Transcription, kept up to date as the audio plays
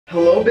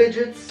Hello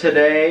Bidgets!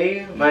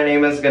 Today, my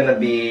name is gonna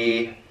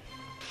be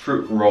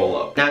Fruit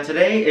Roll-Up. Now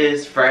today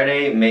is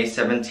Friday, May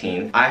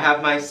 17th. I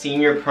have my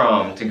senior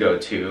prom to go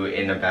to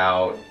in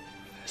about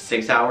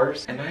 6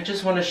 hours. And I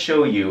just want to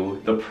show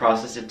you the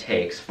process it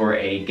takes for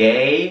a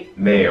gay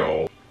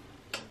male.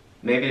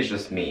 Maybe it's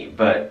just me,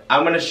 but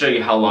I'm gonna show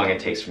you how long it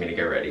takes for me to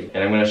get ready.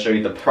 And I'm gonna show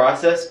you the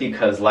process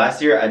because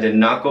last year I did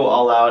not go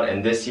all out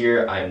and this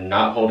year I'm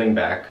not holding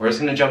back. We're just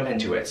gonna jump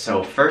into it.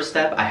 So first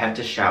step, I have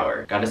to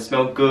shower. Gotta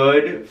smell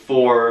good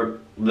for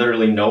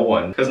literally no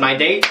one. Because my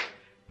date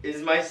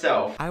is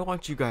myself. I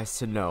want you guys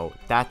to know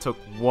that took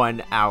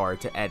 1 hour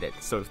to edit,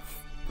 so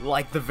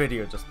like the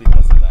video just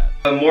because of that.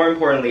 But more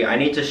importantly, I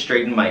need to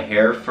straighten my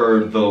hair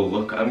for the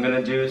look I'm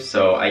gonna do,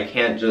 so I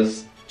can't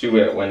just do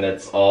it when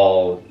it's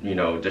all, you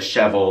know,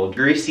 disheveled,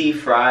 greasy,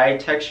 fried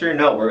texture.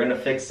 No, we're gonna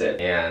fix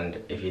it. And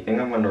if you think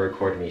I'm gonna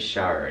record me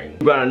showering,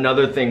 we got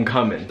another thing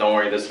coming. Don't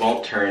worry, this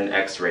won't turn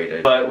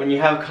X-rated. But when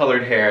you have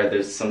colored hair,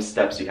 there's some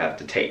steps you have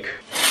to take.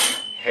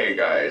 Hey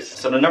guys,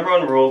 so the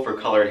 #1 rule for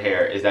colored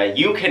hair is that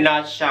you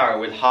cannot shower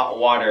with hot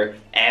water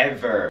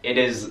ever. It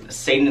is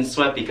Satan's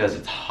sweat because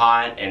it's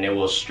hot and it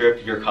will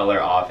strip your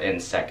color off in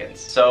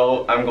seconds.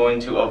 So I'm going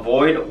to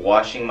avoid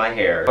washing my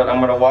hair, but I'm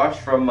gonna wash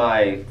from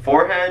my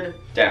forehead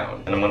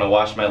down. And I'm gonna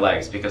wash my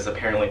legs because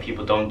apparently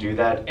people don't do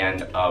that,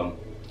 and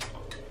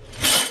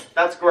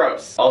that's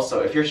gross.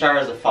 Also, if your shower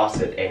is a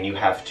faucet and you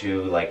have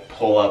to like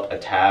pull up a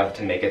tab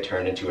to make it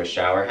turn into a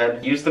shower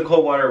head, use the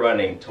cold water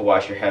running to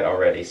wash your head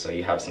already so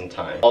you have some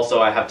time.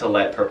 Also, I have to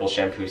let purple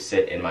shampoo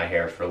sit in my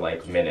hair for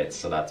like minutes,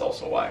 so that's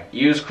also why.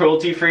 Use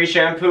cruelty-free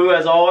shampoo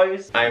as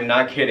always. I'm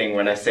not kidding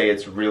when I say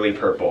it's really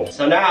purple.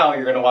 So now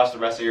you're gonna wash the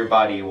rest of your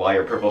body while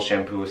your purple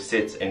shampoo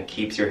sits and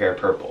keeps your hair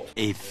purple.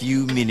 A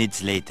few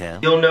minutes later.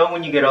 You'll know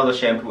when you get all the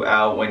shampoo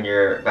out when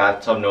your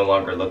bathtub no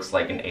longer looks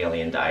like an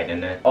alien died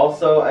in it.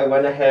 Also, I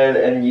went ahead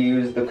and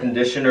use the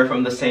conditioner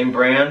from the same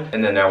brand,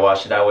 and then I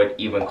wash it out with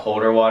even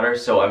colder water,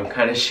 so I'm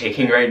kind of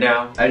shaking right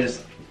now.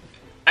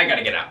 I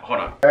gotta get out, hold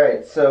on.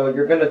 Alright, so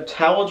you're gonna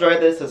towel dry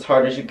this as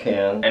hard as you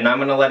can, and I'm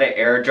gonna let it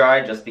air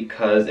dry just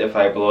because if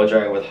I blow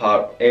dry it with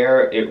hot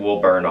air, it will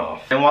burn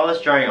off. And while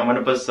it's drying, I'm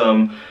gonna put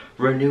some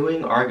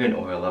renewing argan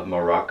oil of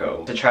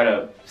Morocco to try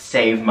to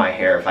save my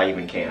hair if I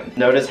even can.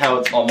 Notice how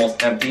it's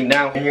almost empty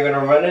now, and you're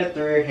gonna run it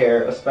through your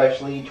hair,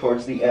 especially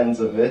towards the ends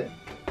of it.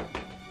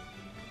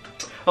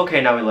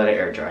 Okay, now we let it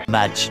air dry.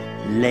 Much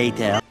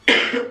later.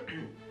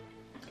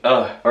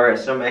 Alright,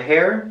 so my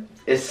hair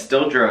is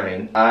still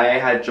drying. I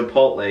had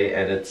Chipotle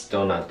and it's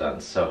still not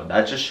done, so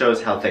that just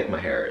shows how thick my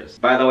hair is.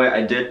 By the way,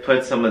 I did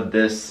put some of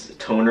this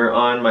toner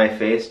on my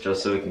face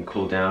just so it can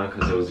cool down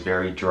because it was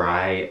very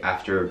dry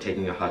after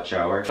taking a hot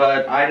shower.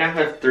 But I now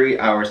have 3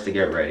 hours to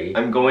get ready.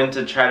 I'm going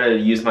to try to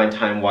use my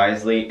time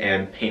wisely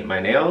and paint my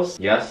nails.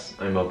 Yes,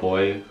 I'm a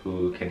boy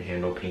who can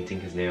handle painting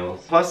his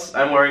nails. Plus,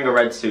 I'm wearing a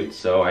red suit,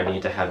 so I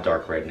need to have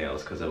dark red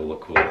nails because it'll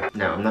look cool.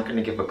 Now, I'm not going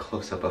to give a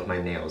close-up of my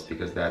nails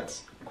because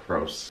that's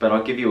gross, but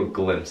I'll give you a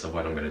glimpse of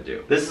what I'm gonna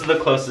do. This is the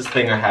closest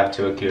thing I have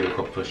to a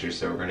cuticle pusher,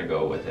 so we're gonna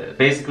go with it.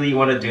 Basically, you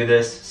want to do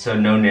this so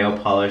no nail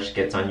polish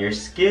gets on your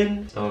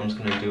skin. So I'm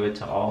just gonna do it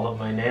to all of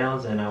my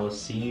nails, and I will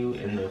see you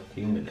in a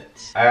few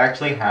minutes. I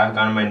actually have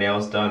gotten my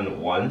nails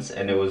done once,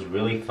 and it was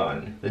really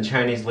fun. The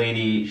Chinese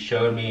lady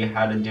showed me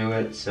how to do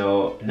it,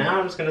 so now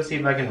I'm just gonna see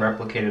if I can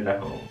replicate it at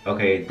home.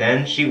 Okay,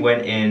 then she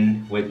went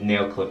in with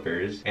nail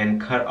clippers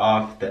and cut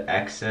off the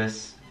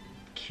excess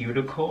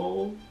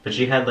cuticle, but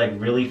she had like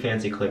really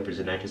fancy clippers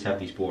and I just have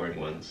these boring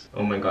ones.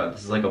 Oh my god,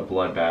 this is like a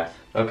bloodbath.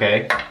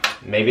 Okay,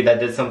 maybe that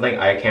did something,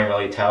 I can't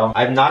really tell.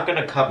 I'm not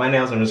gonna cut my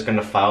nails, I'm just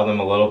gonna file them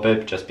a little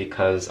bit just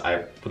because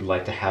I would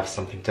like to have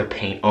something to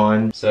paint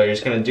on. So you're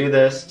just gonna do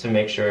this to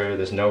make sure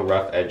there's no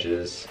rough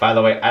edges. By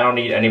the way, I don't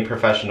need any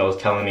professionals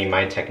telling me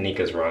my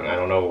technique is wrong. I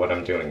don't know what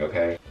I'm doing,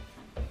 okay?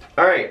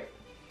 Alright.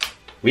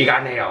 We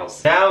got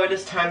nails. Now it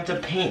is time to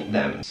paint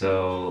them.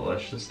 So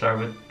let's just start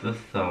with the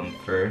thumb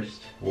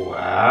first.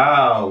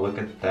 Wow, look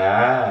at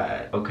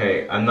that.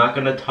 Okay, I'm not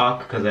gonna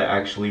talk because I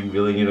actually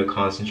really need to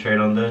concentrate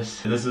on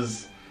this. This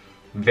is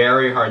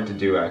very hard to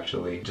do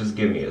actually. Just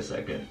give me a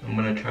second. I'm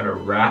gonna try to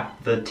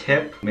wrap the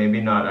tip. Maybe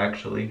not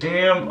actually.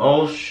 Damn,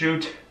 oh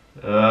shoot.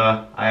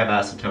 I have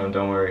acetone,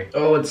 don't worry.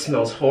 Oh, it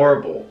smells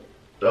horrible.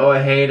 Oh,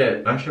 I hate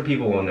it. I'm sure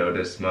people will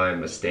notice my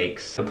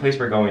mistakes. The place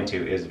we're going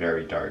to is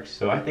very dark,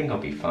 so I think I'll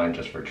be fine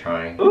just for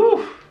trying.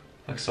 Ooh,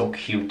 looks so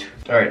cute.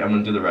 Alright, I'm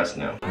gonna do the rest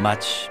now.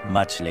 Much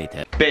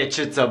later. Bitch,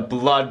 it's a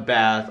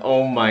bloodbath.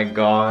 Oh my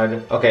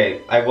god.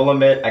 Okay, I will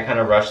admit I kind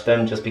of rushed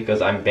them just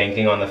because I'm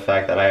banking on the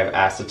fact that I have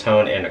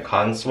acetone and a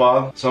cotton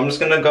swab. So I'm just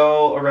gonna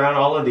go around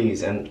all of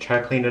these and try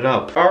to clean it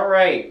up.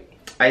 Alright.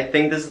 I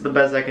think this is the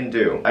best I can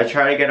do. I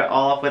try to get it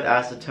all off with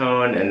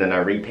acetone and then I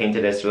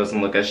repainted it so it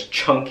doesn't look as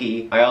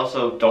chunky. I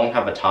also don't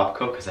have a top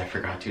coat because I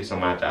forgot to, so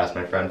I'm gonna have to ask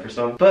my friend for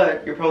some.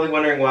 But you're probably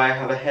wondering why I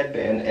have a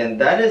headband, and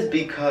that is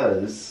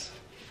because,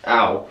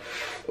 ow.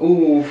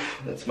 Ooh,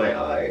 that's my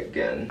eye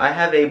again. I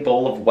have a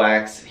bowl of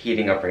wax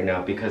heating up right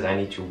now because I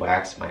need to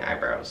wax my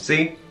eyebrows.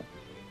 See?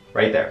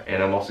 right there.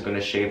 And I'm also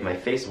gonna shave my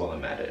face while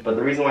I'm at it. But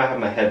the reason why I have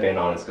my headband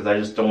on is because I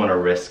just don't want to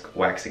risk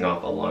waxing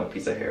off a long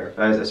piece of hair.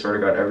 Guys, I swear to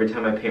God, every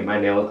time I paint my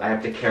nails, I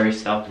have to carry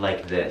stuff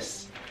like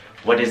this.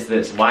 What is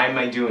this? Why am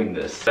I doing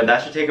this? But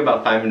that should take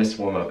about 5 minutes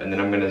to warm up, and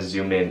then I'm gonna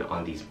zoom in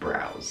on these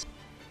brows.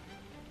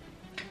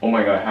 Oh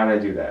my god, how did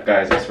I do that?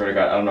 Guys, I swear to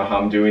God, I don't know how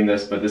I'm doing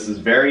this, but this is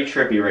very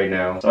trippy right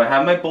now. So I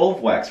have my bowl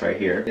of wax right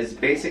here. It's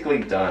basically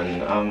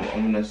done. I'm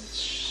gonna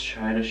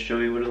try to show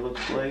you what it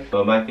looks like.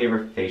 But my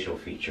favorite facial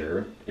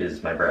feature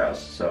is my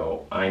brows,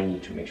 so I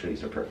need to make sure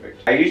these are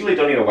perfect. I usually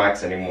don't need to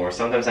wax anymore.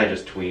 Sometimes I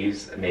just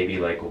tweeze, maybe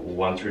like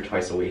once or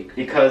twice a week,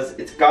 because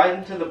it's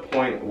gotten to the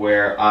point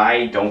where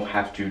I don't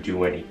have to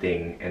do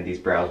anything and these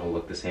brows will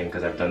look the same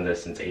because I've done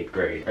this since 8th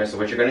grade. Alright, so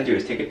what you're gonna do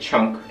is take a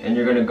chunk and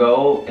you're gonna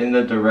go in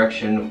the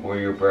direction where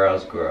your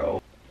brows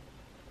grow.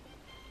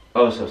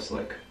 Oh, so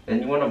slick.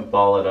 Then you want to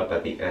ball it up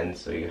at the end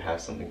so you have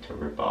something to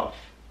rip off.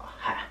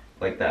 Aha.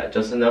 Like that,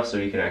 just enough so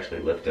you can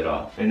actually lift it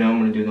off. And now I'm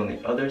gonna do it on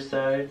the other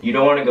side. You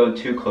don't want to go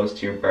too close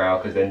to your brow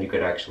because then you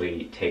could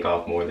actually take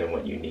off more than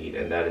what you need,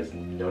 and that is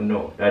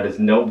no. That is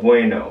no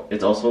bueno.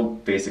 It's also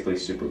basically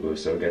super glue,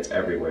 so it gets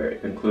everywhere,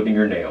 including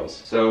your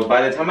nails. So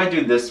by the time I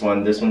do this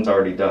one's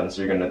already done.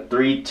 So you're gonna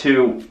 3,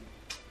 2.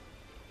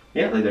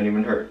 Yeah, they don't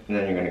even hurt. And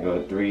then you're gonna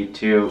go 3,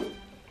 2.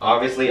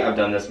 Obviously, I've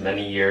done this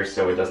many years,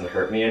 so it doesn't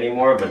hurt me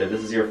anymore, but if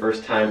this is your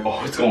first time,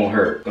 oh, it's gonna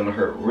hurt. It's gonna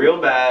hurt real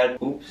bad.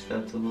 Oops,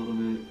 that's a little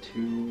bit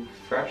too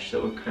fresh,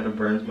 so it kind of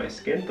burns my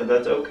skin, but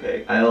that's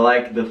okay. I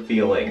like the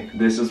feeling.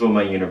 This is what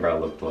my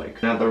unibrow looked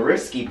like. Now, the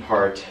risky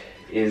part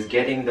is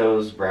getting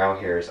those brow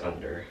hairs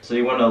under. So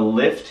you wanna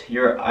lift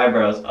your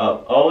eyebrows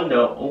up. Oh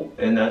no, oh,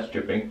 and that's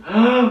dripping.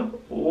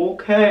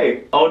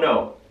 Okay, oh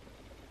no.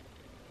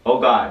 Oh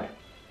God.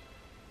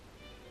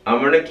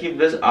 I'm gonna keep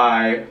this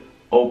eye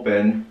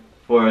open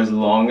for as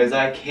long as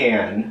I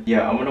can.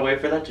 Yeah, I'm gonna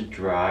wait for that to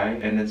dry,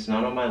 and it's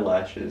not on my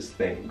lashes,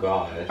 thank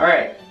God.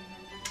 Alright.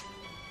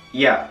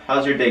 Yeah,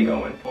 how's your day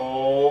going?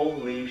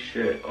 Holy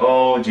shit.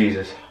 Oh,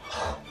 Jesus.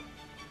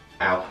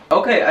 Ow.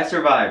 Okay, I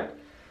survived.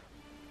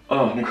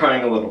 Oh, I'm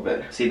crying a little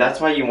bit. See,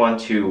 that's why you want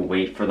to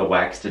wait for the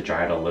wax to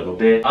dry it a little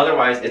bit.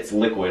 Otherwise, it's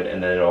liquid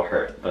and then it'll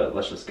hurt. But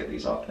let's just get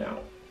these off now.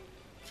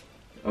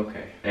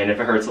 Okay, and if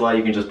it hurts a lot,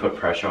 you can just put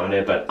pressure on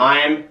it, but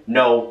I'm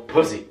no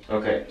pussy.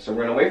 Okay, so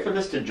we're gonna wait for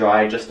this to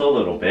dry just a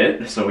little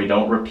bit so we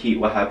don't repeat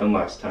what happened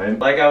last time.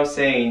 Like I was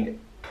saying,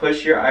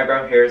 push your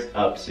eyebrow hairs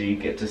up so you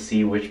get to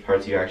see which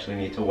parts you actually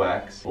need to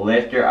wax.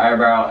 Lift your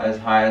eyebrow as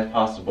high as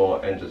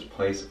possible and just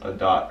place a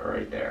dot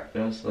right there.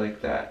 Just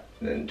like that.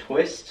 Then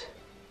twist.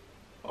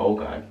 Oh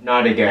God,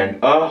 not again.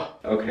 Oh,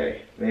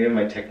 okay. Maybe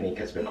my technique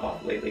has been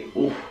off lately.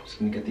 Ooh, just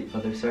gonna get the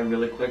other side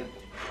really quick.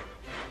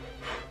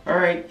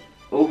 Alright.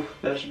 Oh,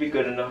 that should be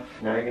good enough.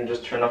 Now you can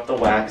just turn off the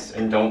wax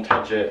and don't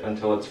touch it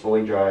until it's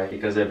fully dry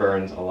because it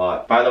burns a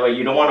lot. By the way,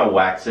 you don't want to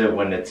wax it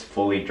when it's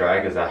fully dry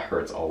because that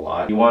hurts a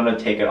lot. You want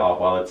to take it off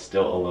while it's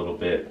still a little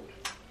bit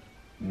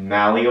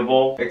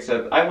malleable.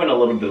 Except I went a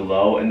little bit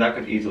low and that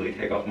could easily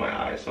take off my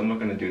eye, so I'm not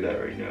going to do that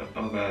right now.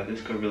 Oh God,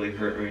 this could really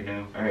hurt right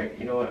now. Alright,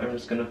 you know what? I'm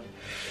just gonna...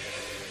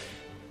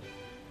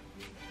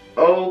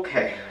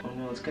 Okay. Oh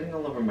no, it's getting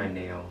all over my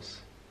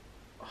nails.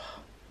 Oh,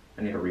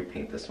 I need to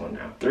repaint this one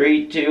now.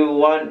 3, 2,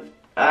 1...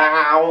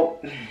 Ow!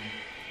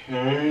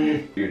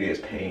 Beauty is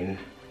pain.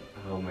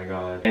 Oh my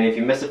God. And if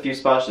you miss a few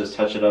spots, just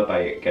touch it up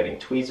by getting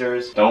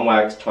tweezers. Don't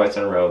wax twice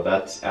in a row.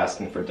 That's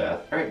asking for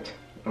death. Alright,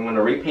 I'm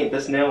gonna repaint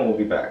this nail and we'll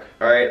be back.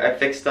 Alright, I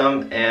fixed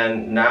them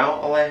and now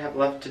all I have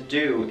left to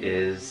do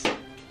is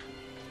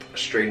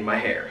straighten my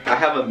hair. I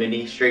have a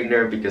mini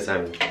straightener because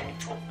I'm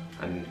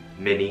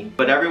mini.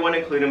 But everyone,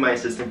 including my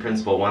assistant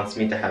principal, wants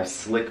me to have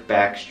slick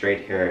back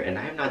straight hair and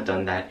I have not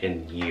done that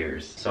in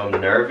years. So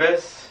I'm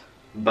nervous,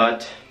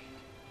 but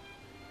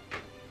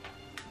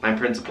my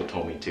principal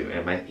told me to,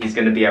 and he's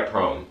gonna be at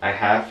prom. I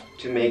have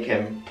to make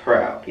him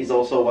proud. He's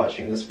also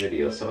watching this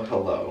video, so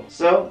hello.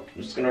 So,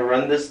 I'm just gonna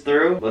run this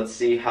through. Let's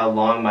see how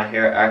long my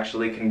hair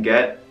actually can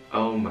get.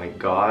 Oh my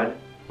God.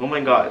 Oh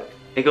my God.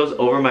 It goes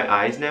over my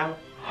eyes now?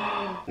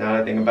 Now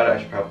that I think about it,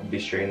 I should probably be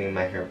straightening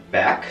my hair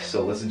back.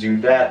 So let's do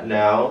that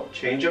now.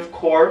 Change of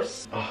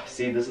course. Oh,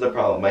 see, this is the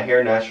problem. My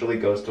hair naturally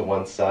goes to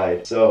one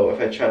side. So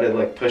if I try to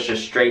like push it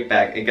straight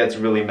back, it gets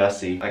really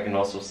messy. I can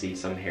also see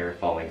some hair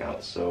falling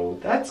out. So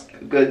that's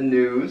good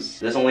news.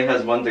 This only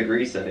has 1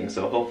 degree setting,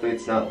 so hopefully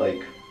it's not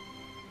like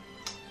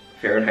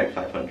Fahrenheit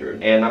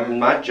 500. And I'm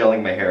not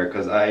gelling my hair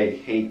because I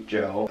hate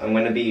gel. I'm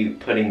going to be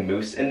putting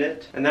mousse in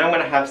it. And then I'm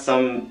going to have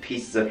some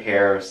pieces of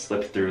hair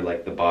slip through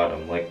like the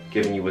bottom, like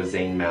giving you a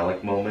Zayn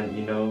Malik moment,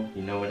 you know?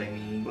 You know what I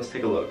mean? Let's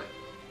take a look.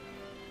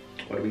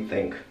 What do we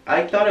think?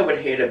 I thought I would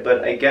hate it,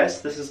 but I guess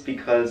this is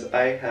because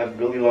I have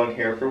really long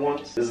hair for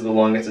once. This is the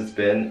longest it's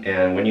been,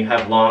 and when you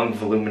have long,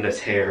 voluminous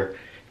hair,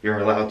 you're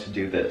allowed to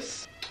do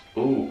this.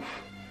 Ooh.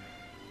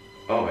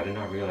 Oh, I did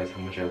not realize how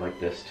much I like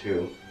this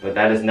too. But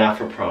that is not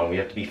for prom. We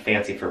have to be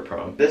fancy for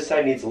prom. This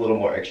side needs a little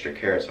more extra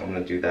care, so I'm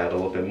gonna do that a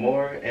little bit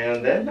more.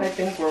 And then I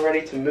think we're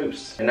ready to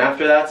mousse. And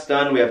after that's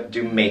done, we have to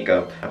do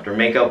makeup. After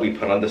makeup, we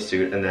put on the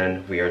suit and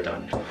then we are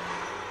done. Ooh,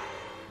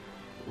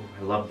 I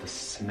I love the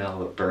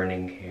smell of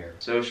burning hair.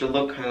 So it should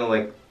look kind of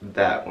like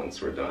that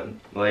once we're done.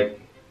 Like,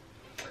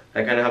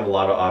 I kind of have a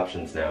lot of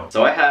options now.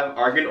 So I have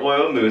argan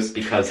oil mousse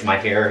because my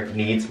hair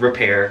needs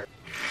repair.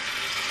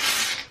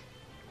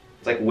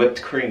 It's like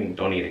whipped cream.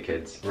 Don't eat it,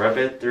 kids. Rub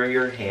it through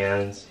your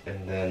hands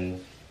and then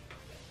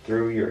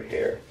through your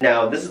hair.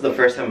 Now, this is the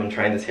first time I'm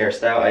trying this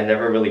hairstyle. I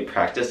never really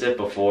practiced it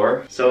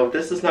before. So if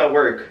this does not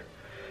work,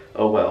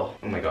 oh well.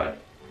 Oh my god.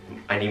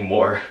 I need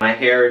more. My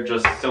hair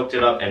just soaked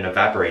it up and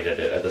evaporated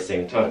it at the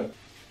same time.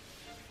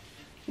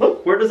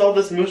 Look, where does all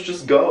this mousse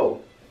just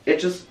go? It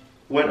just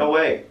went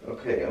away.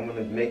 Okay, I'm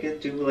gonna make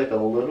it do like a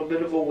little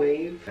bit of a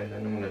wave, and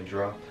then I'm gonna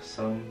drop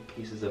some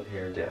pieces of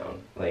hair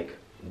down. Like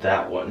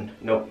that one.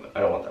 Nope,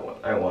 I don't want that one.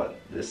 I want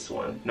this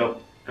one.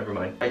 Nope, never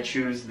mind. I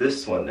choose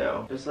this one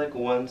now. There's like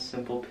one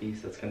simple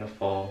piece that's gonna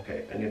fall.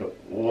 Okay, I need to,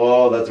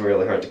 whoa, that's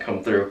really hard to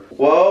comb through.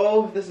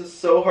 Whoa, this is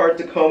so hard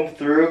to comb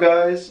through,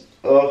 guys.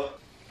 Ugh.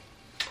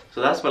 So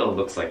that's what it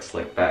looks like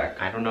slicked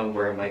back. I don't know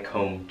where my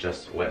comb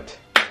just went.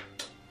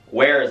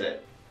 Where is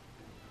it?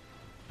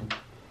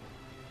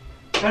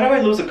 How do I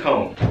lose a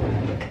comb?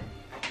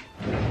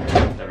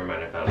 Never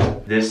mind, I found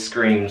it. This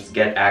screams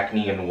get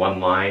acne in one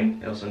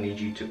line. I also need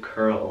you to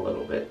curl a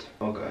little bit.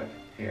 Oh god,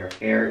 hair.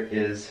 Hair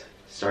is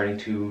starting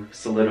to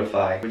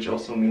solidify, which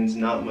also means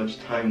not much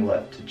time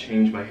left to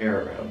change my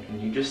hair around.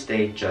 And you just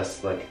stay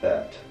just like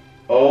that.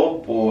 Oh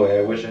boy,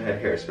 I wish I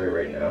had hairspray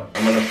right now.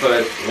 I'm gonna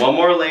put one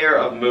more layer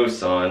of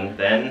mousse on,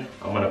 then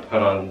I'm gonna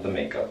put on the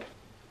makeup.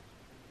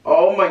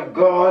 Oh my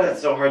god,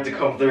 that's so hard to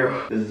comb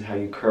through. This is how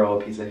you curl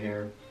a piece of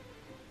hair.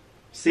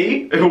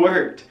 See? It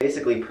worked!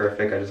 Basically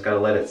perfect, I just gotta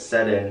let it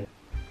set in.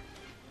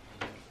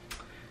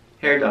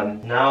 Hair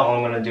done. Now all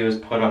I'm gonna do is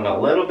put on a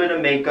little bit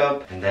of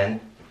makeup, and then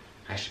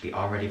I should be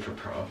all ready for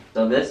prom.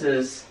 So this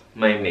is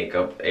my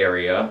makeup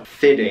area.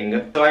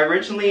 Fitting. So I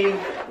originally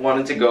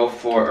wanted to go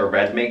for a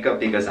red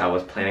makeup because I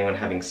was planning on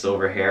having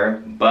silver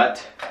hair,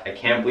 but I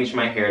can't bleach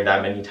my hair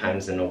that many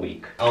times in a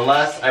week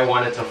unless I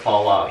want it to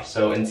fall off.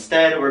 So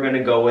instead we're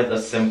gonna go with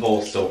a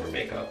simple silver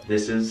makeup.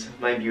 This is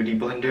my beauty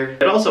blender.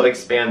 It also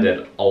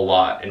expanded a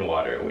lot in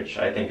water, which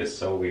I think is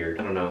so weird.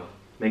 I don't know.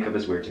 Makeup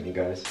is weird to me,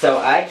 guys. So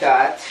I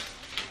got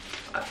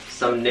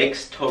some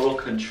NYX Total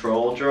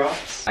Control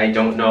drops. I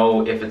don't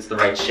know if it's the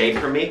right shade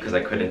for me because I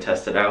couldn't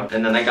test it out.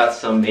 And then I got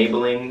some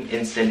Maybelline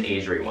Instant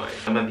Age Rewind.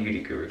 I'm a beauty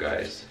guru,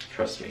 guys.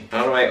 Trust me.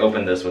 How do I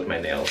open this with my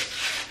nails?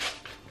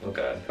 Oh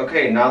god.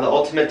 Okay, now the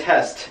ultimate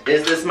test.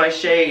 Is this my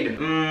shade?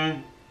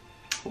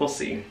 We'll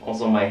see.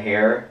 Also, my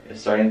hair is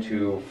starting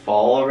to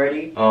fall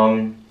already.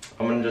 I'm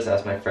gonna just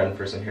ask my friend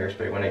for some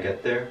hairspray when I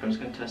get there. I'm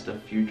just gonna test a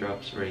few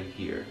drops right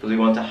here because we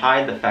want to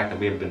hide the fact that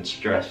we have been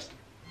stressed.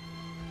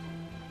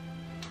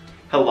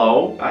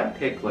 Hello? I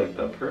picked like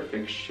the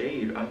perfect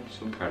shade. I'm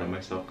so proud of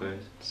myself,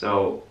 guys.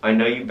 So I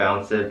know you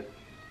bounce it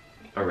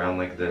around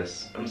like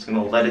this. I'm just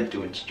gonna let it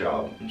do its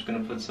job. I'm just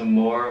gonna put some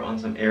more on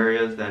some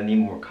areas that need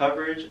more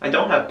coverage. I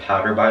don't have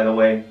powder, by the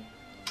way,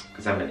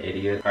 because I'm an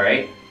idiot. All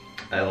right,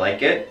 I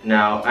like it.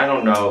 Now, I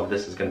don't know if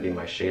this is gonna be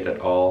my shade at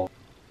all.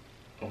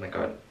 Oh my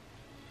god.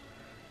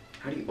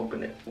 How do you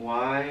open it?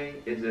 Why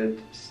is it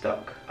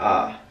stuck?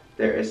 Ah,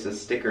 there is a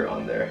sticker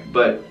on there.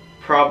 But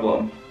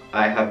problem,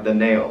 I have the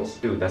nails.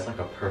 Dude, that's like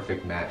a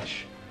perfect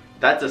match.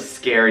 That's a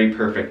scary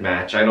perfect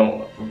match. I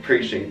don't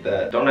appreciate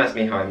that. Don't ask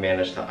me how I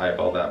managed to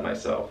eyeball that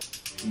myself.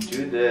 You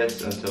do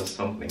this until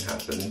something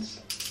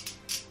happens.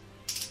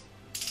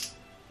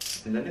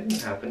 Is anything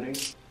happening?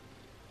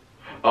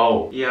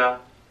 Oh, yeah,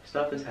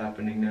 stuff is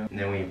happening now. And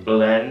then we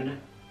blend,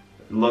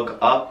 look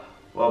up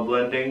while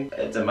blending.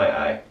 It's in my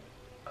eye.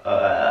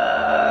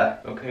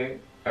 Okay,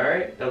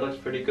 alright, that looks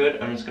pretty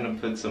good. I'm just gonna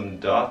put some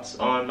dots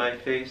on my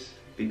face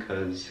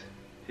because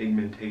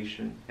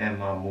pigmentation and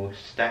my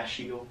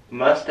mustachio.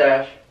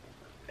 Mustache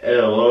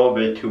is a little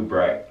bit too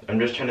bright. I'm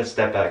just trying to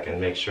step back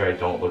and make sure I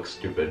don't look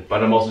stupid.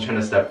 But I'm also trying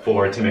to step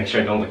forward to make sure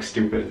I don't look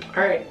stupid.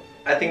 Alright,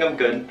 I think I'm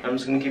good. I'm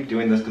just gonna keep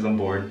doing this because I'm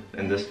bored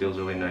and this feels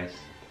really nice.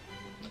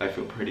 I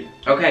feel pretty.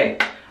 Okay,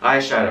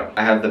 eyeshadow.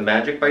 I have the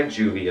Magic by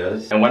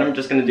Juvia's. And what I'm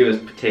just gonna do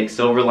is take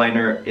silver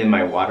liner in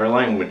my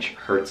waterline, which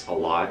hurts a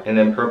lot. And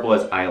then purple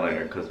as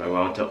eyeliner because I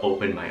want to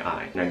open my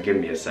eye. Now give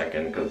me a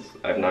second because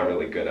I'm not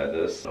really good at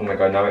this. Oh my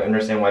god, now I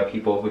understand why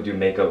people who do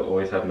makeup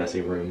always have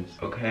messy rooms.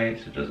 Okay,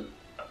 so just,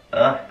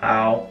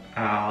 ow,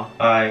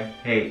 I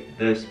hate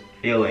this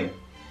feeling.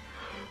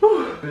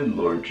 Whew, good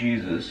Lord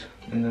Jesus.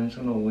 And then I'm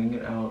just gonna wing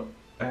it out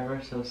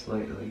ever so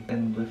slightly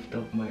and lift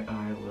up my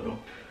eye a little.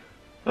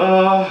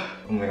 Oh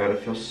my god, it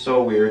feels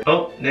so weird.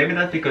 Oh, maybe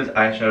that's because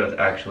eyeshadow is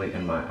actually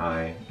in my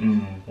eye.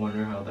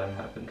 Wonder how that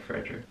happened,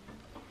 Frederic.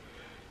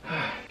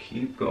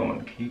 Keep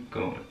going, keep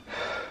going.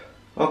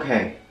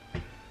 Okay,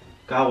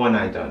 got one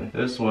eye done.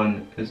 This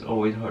one is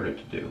always harder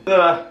to do.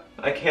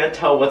 I can't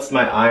tell what's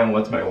my eye and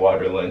what's my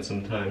waterline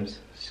sometimes.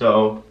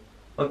 So,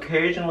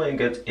 occasionally it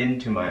gets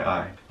into my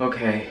eye.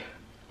 Okay.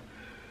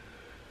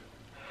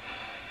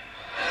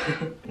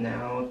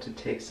 Now to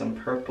take some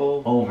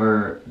purple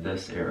over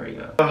this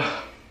area.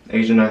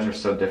 Asian eyes are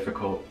so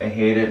difficult. I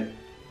hate it.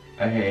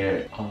 I hate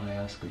it. All I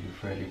ask of you,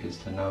 Frederic, is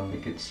to not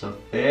make it so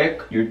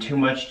thick. Your too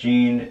much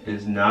gene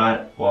is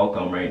not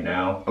welcome right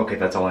now. Okay,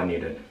 that's all I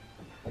needed.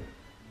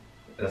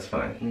 That's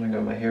fine. Oh my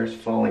god, my hair is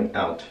falling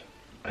out.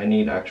 I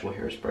need actual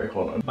hairspray.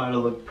 Hold on. I'm about to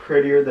look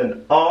prettier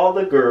than all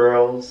the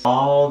girls.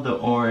 All the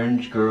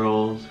orange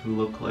girls who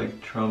look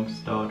like Trump's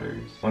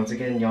daughters. Once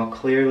again, y'all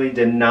clearly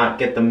did not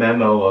get the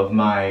memo of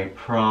my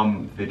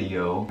prom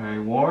video. I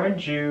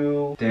warned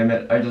you. Damn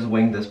it, I just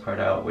winged this part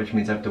out, which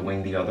means I have to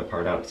wing the other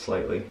part out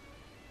slightly.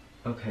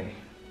 Okay.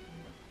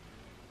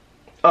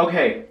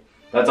 Okay,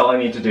 that's all I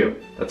need to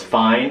do. That's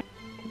fine.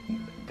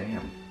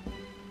 Damn.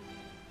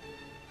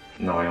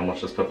 No, I almost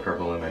just put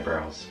purple in my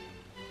brows.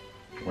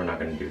 We're not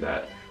gonna do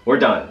that. We're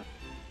done.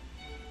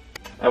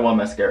 I want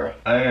mascara.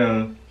 I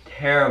am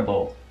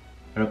terrible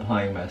at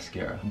applying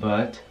mascara,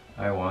 but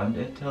I want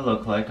it to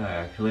look like I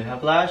actually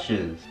have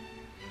lashes.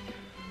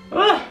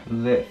 Ah!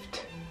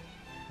 Lift.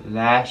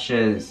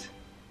 Lashes.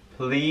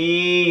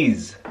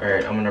 Please.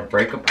 Alright, I'm gonna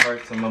break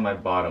apart some of my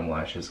bottom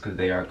lashes because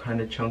they are kind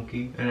of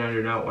chunky and I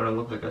do not want to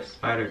look like a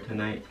spider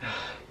tonight.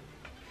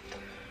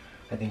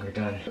 I think we're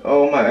done.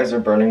 Oh, my eyes are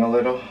burning a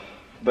little,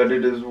 but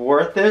it is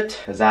worth it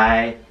because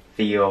I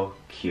feel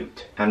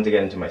cute. Time to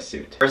get into my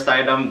suit. First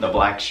item, the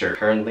black shirt.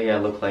 Currently I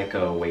look like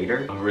a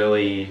waiter, a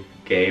really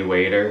gay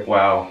waiter.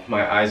 Wow,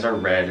 my eyes are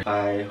red.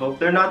 I hope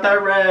they're not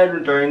that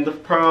red during the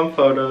prom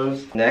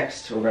photos.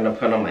 Next, we're gonna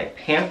put on my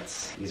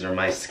pants. These are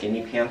my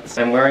skinny pants.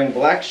 I'm wearing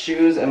black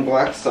shoes and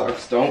black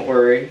socks, don't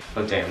worry.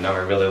 Oh damn, now I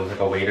really look like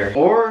a waiter.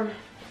 Or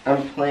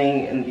I'm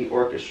playing in the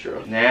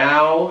orchestra.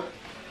 Now,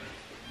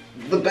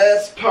 the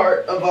best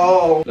part of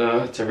all.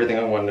 It's everything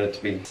I wanted it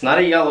to be. It's not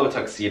a yellow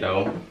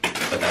tuxedo,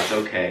 but that's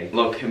okay.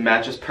 Look, it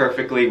matches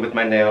perfectly with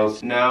my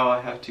nails. Now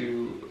I have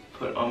to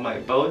put on my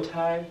bow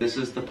tie. This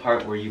is the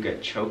part where you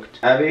get choked.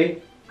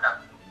 Abby?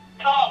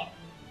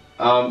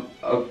 Tom.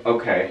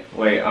 Okay.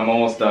 Wait, I'm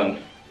almost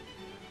done.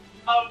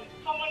 Come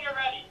when you're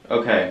ready.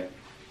 Okay.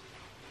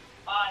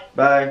 Bye.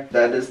 Bye.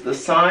 That is the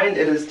sign.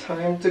 It is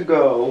time to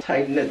go.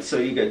 Tighten it so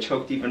you get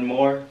choked even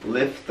more.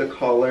 Lift the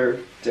collar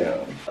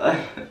down.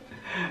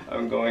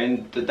 I'm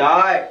going to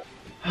die.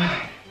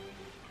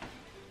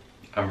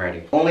 I'm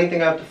ready. Only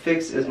thing I have to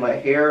fix is my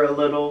hair a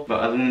little, but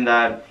other than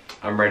that,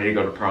 I'm ready to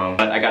go to prom.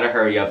 But I gotta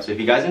hurry up, so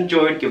if you guys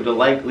enjoyed, give it a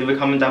like, leave a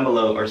comment down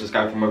below, or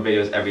subscribe for more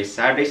videos every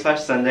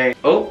Saturday/Sunday.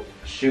 Oh,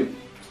 shoot.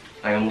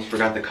 I almost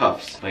forgot the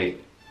cuffs.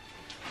 Wait.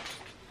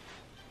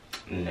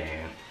 Nah.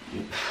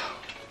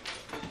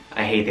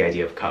 I hate the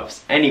idea of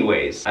cuffs.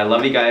 Anyways, I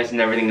love you guys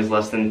and everything is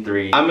less than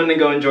 3. I'm gonna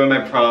go enjoy my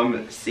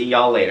prom. See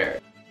y'all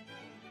later.